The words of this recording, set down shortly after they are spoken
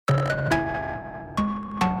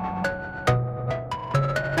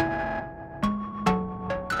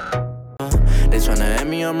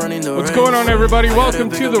I'm running the What's race. going on, everybody? I Welcome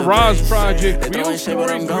gotta to pick the up RAS pace. Project. They Real throwing shit, but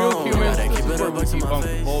stories, I'm real gone. humans. Gotta This keep is it where up we to my debunk the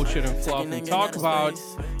face. bullshit and fluff Taking and niggas talk out of about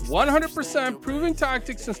space. 100% proven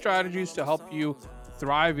tactics and strategies to help you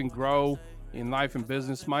thrive and grow in life and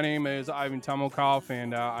business. My name is Temelkov,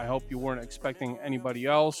 and I hope you weren't expecting anybody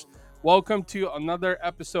else. Welcome to another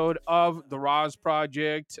episode of the RAS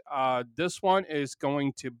Project. This one is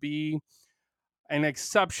going to be an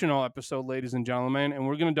exceptional episode, ladies and gentlemen, and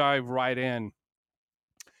we're going to dive right in.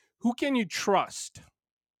 Who can you trust?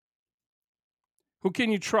 Who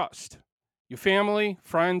can you trust? Your family,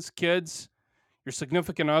 friends, kids, your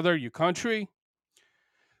significant other, your country?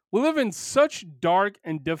 We live in such dark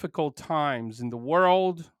and difficult times in the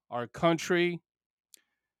world, our country.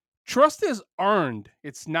 Trust is earned,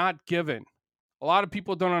 it's not given. A lot of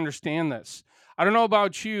people don't understand this. I don't know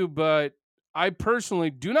about you, but I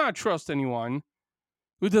personally do not trust anyone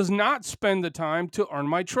who does not spend the time to earn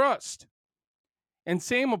my trust. And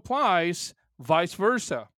same applies vice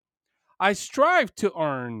versa. I strive to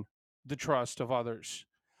earn the trust of others,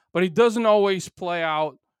 but it doesn't always play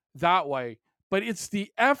out that way. But it's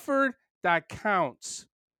the effort that counts.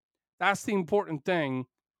 That's the important thing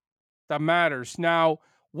that matters. Now,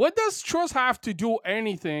 what does trust have to do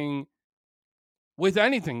anything with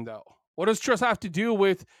anything, though? What does trust have to do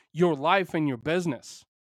with your life and your business?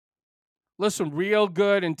 Listen real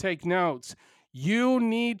good and take notes. You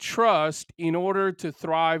need trust in order to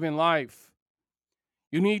thrive in life.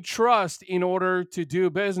 You need trust in order to do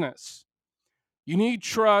business. You need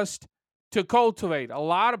trust to cultivate. A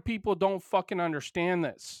lot of people don't fucking understand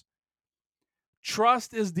this.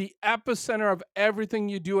 Trust is the epicenter of everything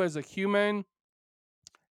you do as a human,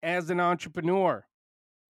 as an entrepreneur.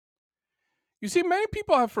 You see, many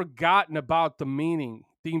people have forgotten about the meaning,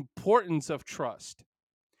 the importance of trust.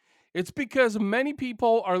 It's because many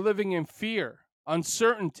people are living in fear,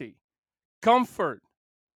 uncertainty, comfort,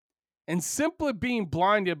 and simply being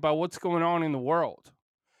blinded by what's going on in the world.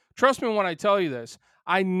 Trust me when I tell you this.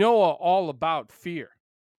 I know all about fear.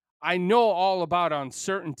 I know all about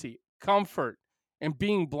uncertainty, comfort, and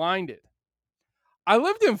being blinded. I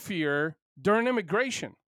lived in fear during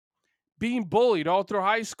immigration, being bullied all through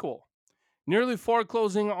high school, nearly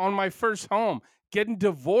foreclosing on my first home, getting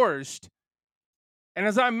divorced, and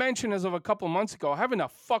as I mentioned as of a couple months ago, having a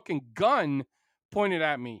fucking gun pointed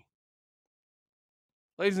at me.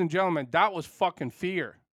 Ladies and gentlemen, that was fucking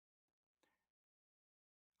fear.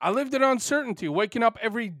 I lived in uncertainty, waking up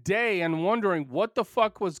every day and wondering what the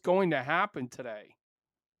fuck was going to happen today.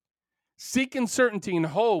 Seeking certainty and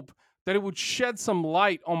hope that it would shed some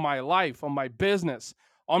light on my life, on my business,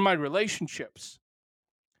 on my relationships.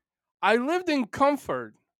 I lived in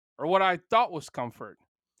comfort, or what I thought was comfort.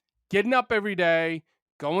 Getting up every day,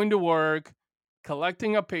 going to work,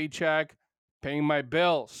 collecting a paycheck, paying my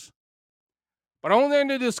bills. But only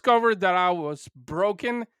to discover that I was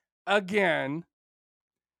broken again,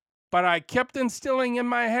 but I kept instilling in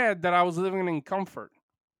my head that I was living in comfort.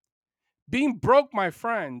 Being broke, my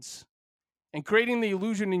friends, and creating the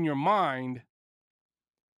illusion in your mind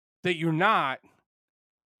that you're not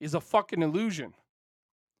is a fucking illusion.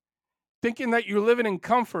 Thinking that you're living in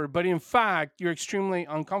comfort, but in fact, you're extremely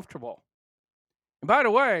uncomfortable. And by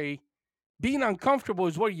the way, being uncomfortable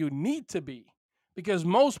is where you need to be because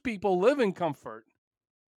most people live in comfort.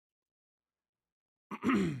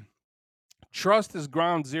 Trust is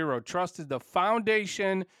ground zero. Trust is the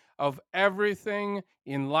foundation of everything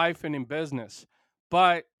in life and in business.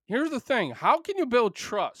 But here's the thing. How can you build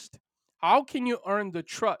trust? How can you earn the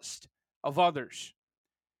trust of others?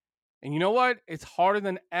 And you know what? It's harder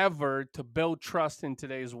than ever to build trust in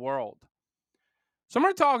today's world. Some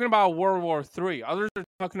are talking about World War III. Others are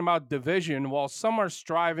talking about division, while some are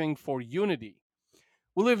striving for unity.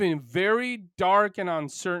 We live in very dark and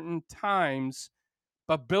uncertain times,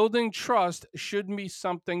 but building trust shouldn't be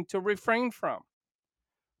something to refrain from.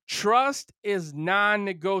 Trust is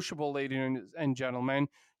non-negotiable, ladies and gentlemen.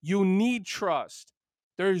 You need trust.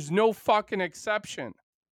 There's no fucking exception.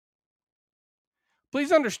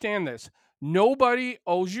 Please understand this. Nobody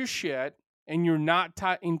owes you shit, and you're not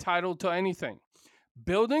entitled to anything.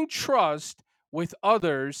 Building trust with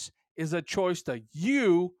others is a choice that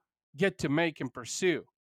you get to make and pursue.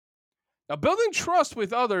 Now, building trust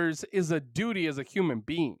with others is a duty as a human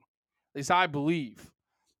being, at least I believe,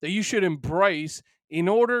 that you should embrace in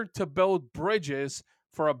order to build bridges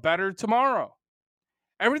for a better tomorrow.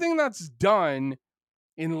 Everything that's done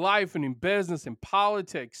in life and in business and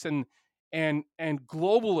politics and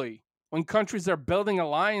globally, when countries are building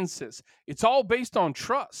alliances, it's all based on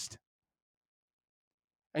trust.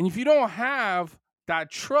 And if you don't have that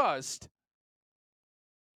trust,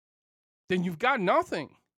 then you've got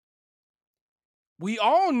nothing. We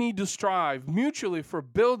all need to strive mutually for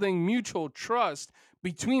building mutual trust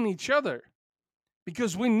between each other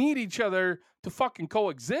because we need each other to fucking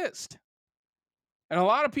coexist. And a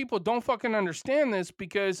lot of people don't fucking understand this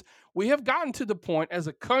because we have gotten to the point as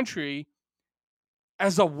a country,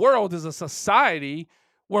 as a world, as a society,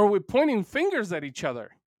 where we're pointing fingers at each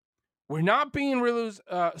other. We're not being really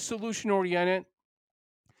solution oriented.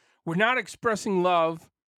 We're not expressing love.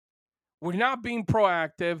 We're not being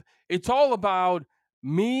proactive. It's all about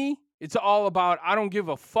me. It's all about I don't give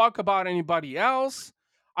a fuck about anybody else.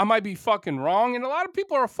 I might be fucking wrong. And a lot of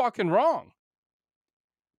people are fucking wrong.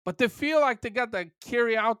 But they feel like they got to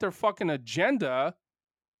carry out their fucking agenda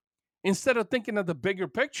instead of thinking of the bigger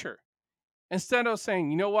picture. Instead of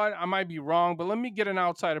saying, you know what, I might be wrong, but let me get an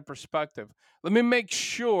outsider perspective. Let me make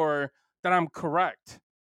sure that I'm correct.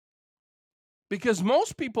 Because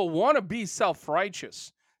most people want to be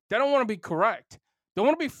self-righteous. They don't want to be correct. They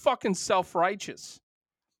want to be fucking self-righteous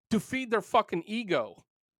to feed their fucking ego.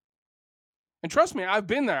 And trust me, I've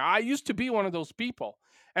been there. I used to be one of those people.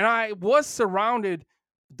 And I was surrounded,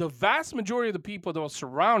 the vast majority of the people that were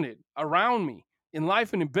surrounded around me in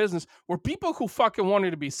life and in business were people who fucking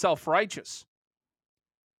wanted to be self-righteous.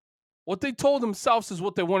 What they told themselves is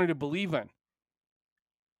what they wanted to believe in.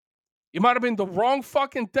 It might have been the wrong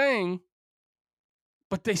fucking thing,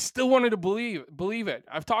 but they still wanted to believe it.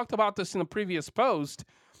 I've talked about this in a previous post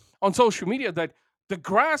on social media that the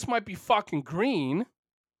grass might be fucking green,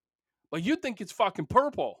 but you think it's fucking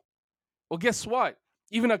purple. Well, guess what?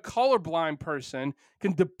 Even a colorblind person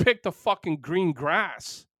can depict a fucking green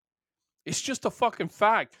grass. It's just a fucking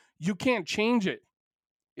fact. You can't change it.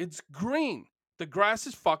 It's green. The grass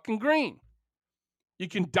is fucking green. You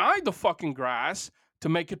can dye the fucking grass to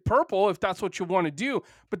make it purple if that's what you want to do.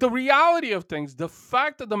 But the reality of things, the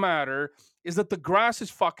fact of the matter is that the grass is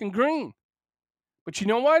fucking green. But you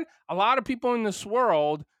know what? A lot of people in this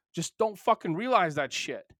world just don't fucking realize that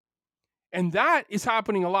shit. And that is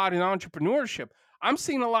happening a lot in entrepreneurship. I'm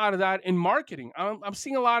seeing a lot of that in marketing. I'm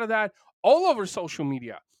seeing a lot of that all over social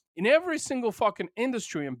media, in every single fucking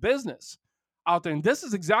industry and business out there. And this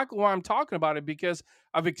is exactly why I'm talking about it, because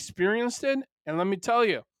I've experienced it. And let me tell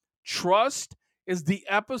you, trust is the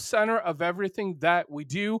epicenter of everything that we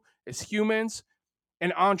do as humans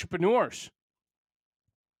and entrepreneurs.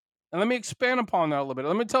 And let me expand upon that a little bit.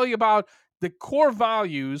 Let me tell you about the core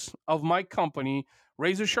values of my company,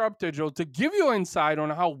 Razor Sharp Digital, to give you insight on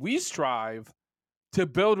how we strive to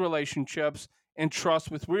build relationships and trust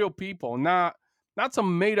with real people, not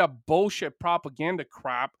some made up bullshit propaganda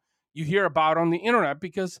crap you hear about on the internet.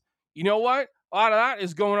 Because you know what? A lot of that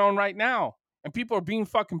is going on right now. And people are being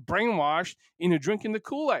fucking brainwashed into drinking the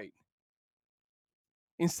Kool-Aid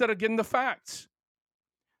instead of getting the facts.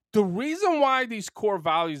 The reason why these core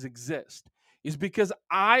values exist is because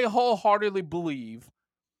I wholeheartedly believe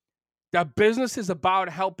that business is about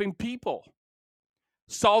helping people,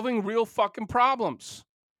 solving real fucking problems,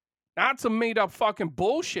 not some made up fucking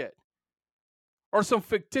bullshit or some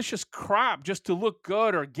fictitious crap just to look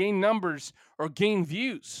good or gain numbers or gain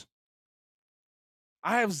views.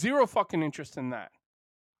 I have zero fucking interest in that.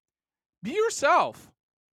 Be yourself.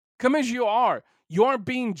 Come as you are. You aren't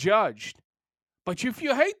being judged. But if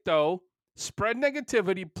you hate, though, spread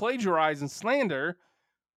negativity, plagiarize, and slander,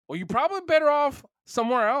 well, you're probably better off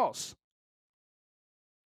somewhere else.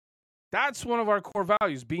 That's one of our core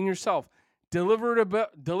values, being yourself.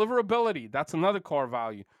 Deliverability, that's another core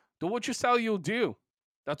value. Do what you say you'll do.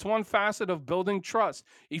 That's one facet of building trust.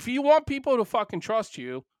 If you want people to fucking trust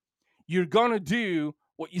you, you're going to do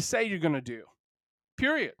what you say you're going to do.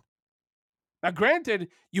 Period. Now, granted,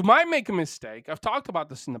 you might make a mistake. I've talked about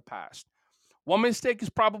this in the past. One mistake is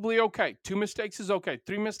probably okay. 2 mistakes is okay.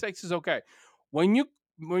 3 mistakes is okay. When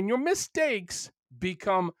your mistakes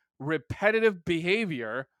become repetitive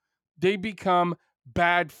behavior, they become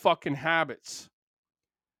bad fucking habits.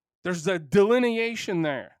 There's a delineation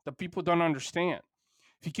there that people don't understand.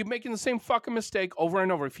 If you keep making the same fucking mistake over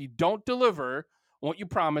and over, if you don't deliver what you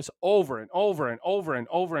promise over and over and over and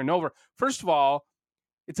over and over, first of all,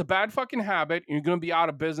 it's a bad fucking habit and you're going to be out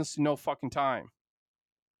of business in no fucking time.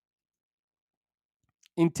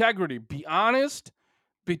 Integrity. Be honest.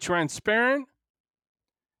 Be transparent.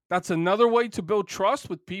 That's another way to build trust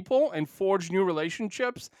with people and forge new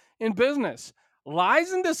relationships in business.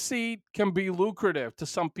 Lies and deceit can be lucrative to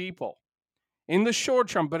some people in the short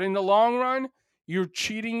term, but in the long run, you're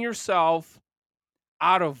cheating yourself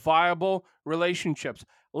out of viable relationships.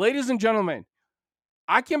 Ladies and gentlemen,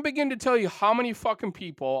 I can begin to tell you how many fucking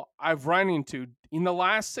people I've run into in the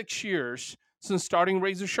last 6 years since starting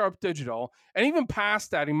Razor Sharp Digital, and even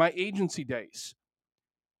past that in my agency days.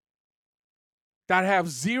 that have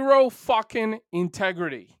zero fucking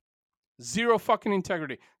integrity. Zero fucking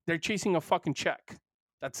integrity. They're chasing a fucking check.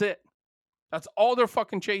 That's it. That's all they're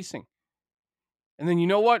fucking chasing. And then you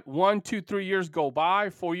know what? 1, 2, 3 years go by,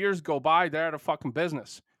 4 years go by, they're out of fucking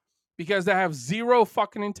business because they have zero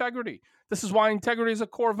fucking integrity. This is why integrity is a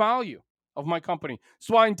core value of my company. This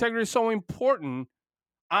is why integrity is so important,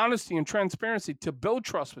 honesty and transparency, to build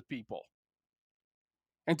trust with people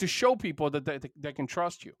and to show people that they can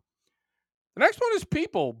trust you. The next one is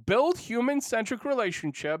people. Build human-centric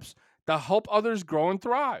relationships that help others grow and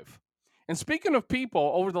thrive. And speaking of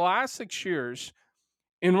people, over the last 6 years,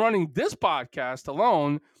 in running this podcast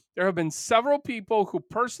alone, there have been several people who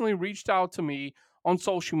personally reached out to me on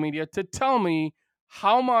social media to tell me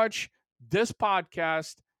how much this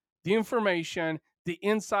podcast, the information, the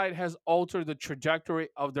insight has altered the trajectory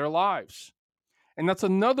of their lives. And that's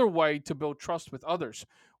another way to build trust with others.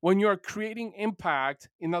 When you're creating impact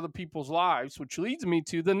in other people's lives, which leads me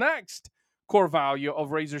to the next core value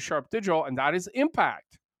of Razor Sharp Digital, and that is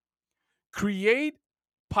impact. Create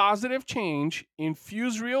positive change,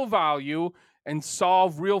 infuse real value, and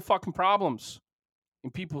solve real fucking problems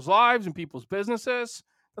in people's lives, in people's businesses.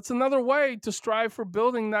 That's another way to strive for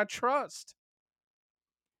building that trust,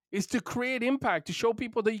 is to create impact, to show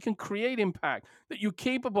people that you can create impact, that you're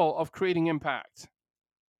capable of creating impact.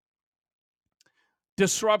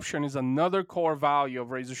 Disruption is another core value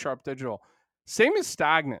of Razor Sharp Digital. Same as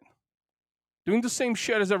stagnant. Doing the same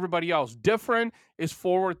shit as everybody else. Different is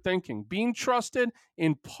forward thinking. Being trusted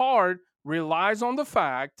in part relies on the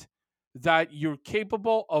fact that you're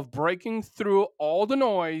capable of breaking through all the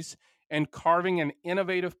noise and carving an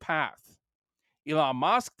innovative path. Elon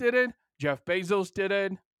Musk did it. Jeff Bezos did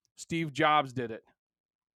it. Steve Jobs did it.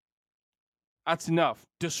 That's enough.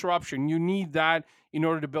 Disruption. You need that in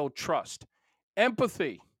order to build trust.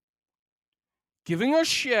 Empathy. Giving a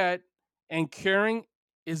shit and caring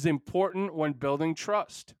is important when building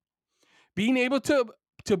trust. Being able to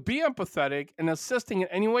be empathetic and assisting in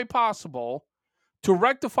any way possible to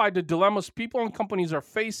rectify the dilemmas people and companies are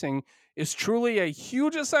facing is truly a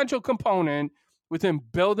huge essential component within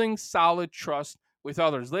building solid trust with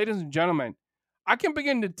others. Ladies and gentlemen, I can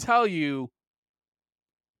begin to tell you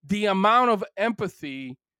the amount of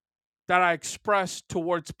empathy that I express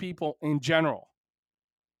towards people in general.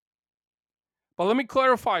 But let me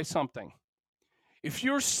clarify something. If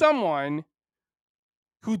you're someone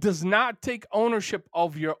who does not take ownership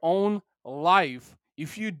of your own life,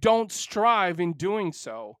 if you don't strive in doing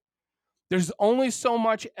so, there's only so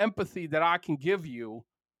much empathy that I can give you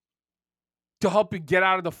to help you get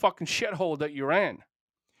out of the fucking shithole that you're in.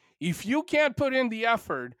 If you can't put in the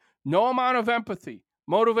effort, no amount of empathy,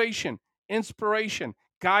 motivation, inspiration,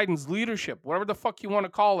 guidance, leadership, whatever the fuck you want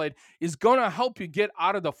to call it, is going to help you get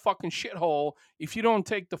out of the fucking shithole if you don't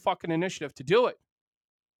take the fucking initiative to do it.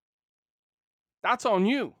 That's on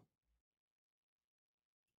you.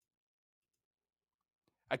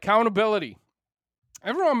 Accountability.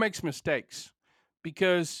 Everyone makes mistakes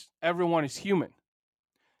because everyone is human.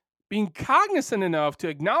 Being cognizant enough to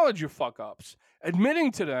acknowledge your fuck ups,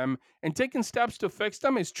 admitting to them, and taking steps to fix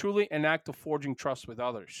them is truly an act of forging trust with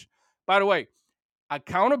others. By the way,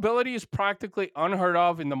 accountability is practically unheard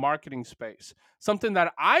of in the marketing space, something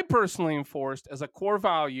that I personally enforced as a core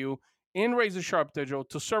value in Razor Sharp Digital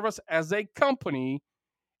to serve us as a company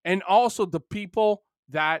and also the people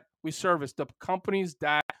that we service, the companies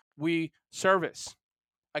that we service.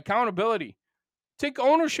 Accountability. Take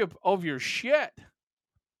ownership of your shit.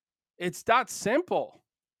 It's that simple.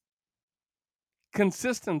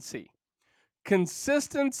 Consistency.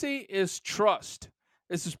 Consistency is trust.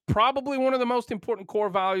 This is probably one of the most important core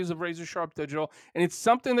values of Razor Sharp Digital, and it's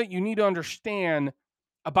something that you need to understand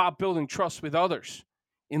about building trust with others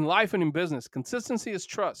in life and in business. Consistency is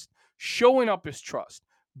trust. Showing up is trust.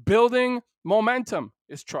 Building momentum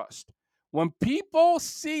is trust. When people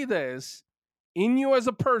see this in you as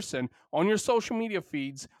a person, on your social media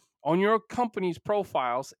feeds, on your company's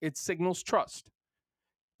profiles, it signals trust.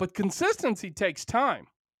 But consistency takes time,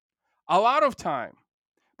 a lot of time.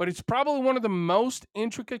 But it's probably one of the most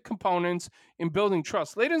intricate components in building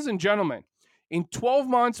trust. Ladies and gentlemen, in 12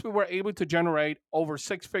 months, we were able to generate over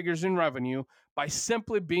 6 figures in revenue by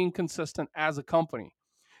simply being consistent as a company.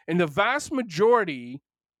 And the vast majority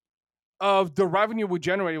of the revenue we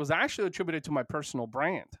generated was actually attributed to my personal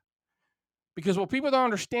brand. Because what people don't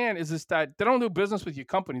understand is that they don't do business with your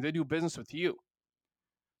company, they do business with you.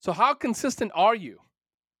 So how consistent are you?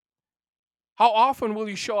 How often will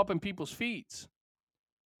you show up in people's feeds?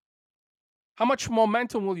 How much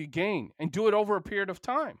momentum will you gain, and do it over a period of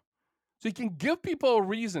time? So you can give people a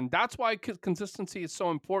reason. That's why consistency is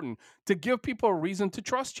so important, to give people a reason to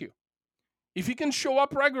trust you. If you can show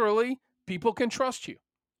up regularly, people can trust you.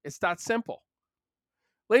 It's that simple.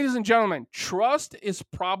 Ladies and gentlemen, trust is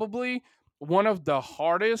probably one of the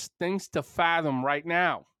hardest things to fathom right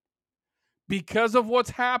now because of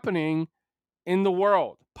what's happening in the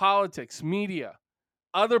world, politics, media,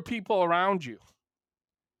 other people around you.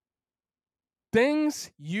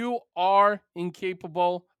 Things you are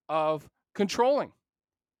incapable of controlling.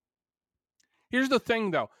 Here's the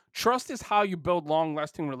thing though, trust is how you build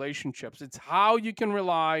long-lasting relationships. It's how you can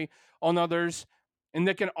rely on others and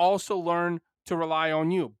they can also learn to rely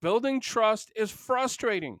on you. Building trust is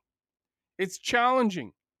frustrating. It's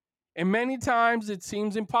challenging. And many times it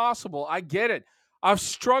seems impossible. I get it. I've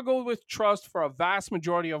struggled with trust for a vast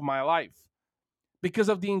majority of my life because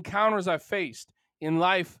of the encounters I've faced in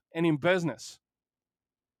life and in business.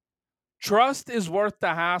 Trust is worth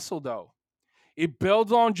the hassle, though. It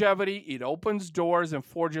builds longevity, it opens doors, and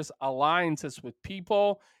forges alliances with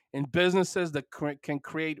people and businesses that can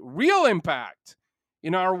create real impact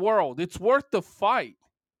in our world. It's worth the fight.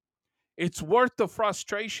 It's worth the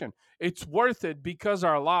frustration. It's worth it because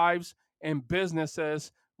our lives and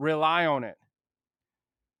businesses rely on it.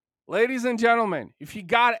 Ladies and gentlemen, if you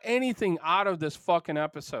got anything out of this fucking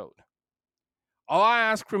episode, all I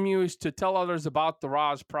ask from you is to tell others about the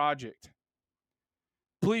RAS project.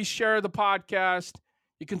 Please share the podcast.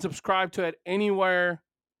 You can subscribe to it anywhere.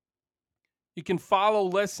 You can follow,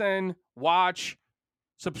 listen, watch,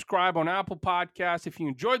 subscribe on Apple Podcasts. If you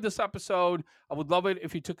enjoyed this episode, I would love it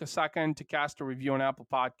if you took a second to cast a review on Apple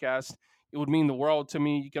Podcasts. It would mean the world to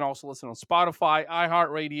me. You can also listen on Spotify,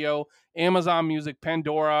 iHeartRadio, Amazon Music,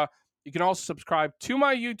 Pandora. You can also subscribe to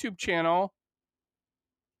my YouTube channel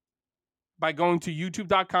by going to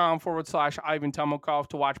youtube.com/Ivan Temelkov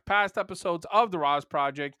to watch past episodes of the RAS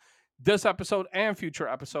Project, this episode and future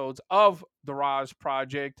episodes of the RAS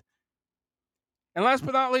Project. And last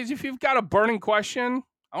but not least, if you've got a burning question,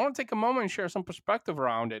 I want to take a moment and share some perspective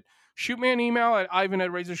around it. Shoot me an email at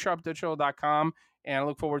ivan@razorsharpdigital.com, and I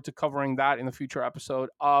look forward to covering that in the future episode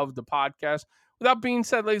of the podcast. With that being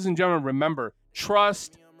said, ladies and gentlemen, remember,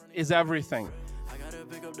 trust is everything.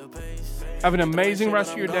 Have an amazing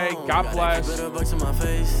rest of your day. God bless. And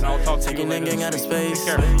I'll talk to you later. Take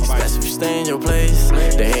care. Bye. If you stay in your place,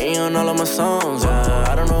 they hating on all of my songs.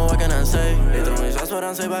 I don't know what can I say. They throw me shots, but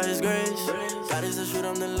I'm saved by His grace. God is the shoot,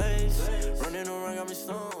 I'm the lace. Running around, got me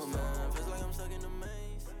stoned, man.